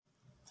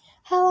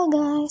Hello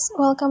guys,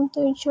 welcome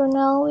to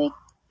Journal Week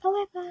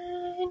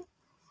 11.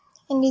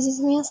 And this is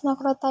me,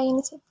 Asnakrota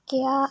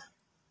Inisikia.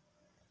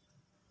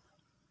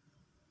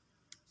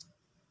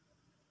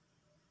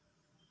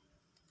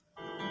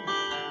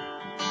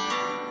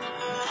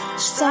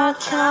 Start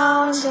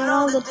counting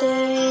all the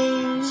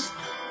days.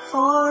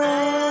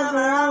 Forever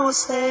I will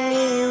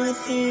stay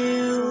with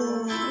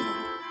you.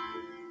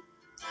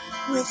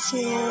 With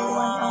you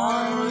and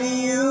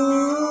only you.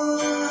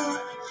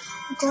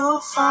 Go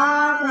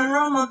far and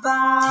roam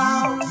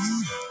about.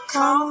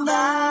 Come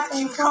back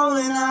and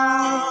calling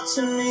out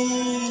to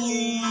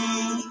me.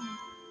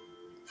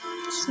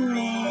 To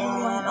me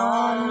and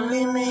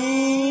only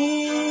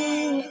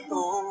me.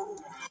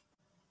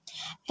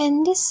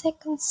 And this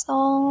second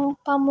song,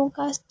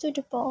 Pamungkas to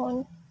the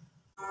Bone.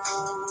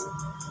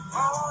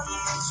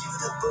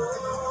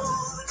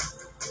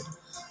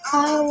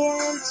 I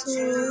want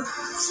to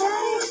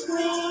take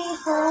me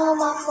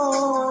home, I'm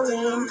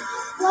falling.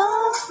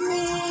 Love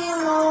me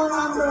while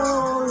I'm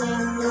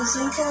rolling,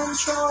 losing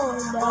control,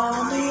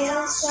 body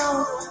and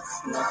soul.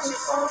 Nothing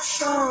for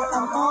sure,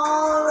 I'm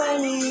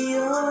already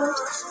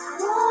yours.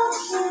 Want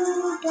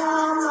you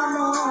down, I'm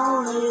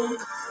all in.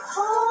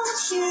 Hold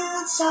you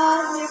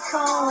tight, you're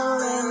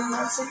calling.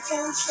 Nothing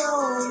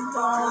control,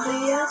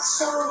 body and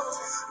soul.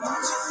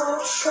 Nothing for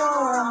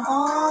sure, I'm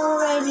all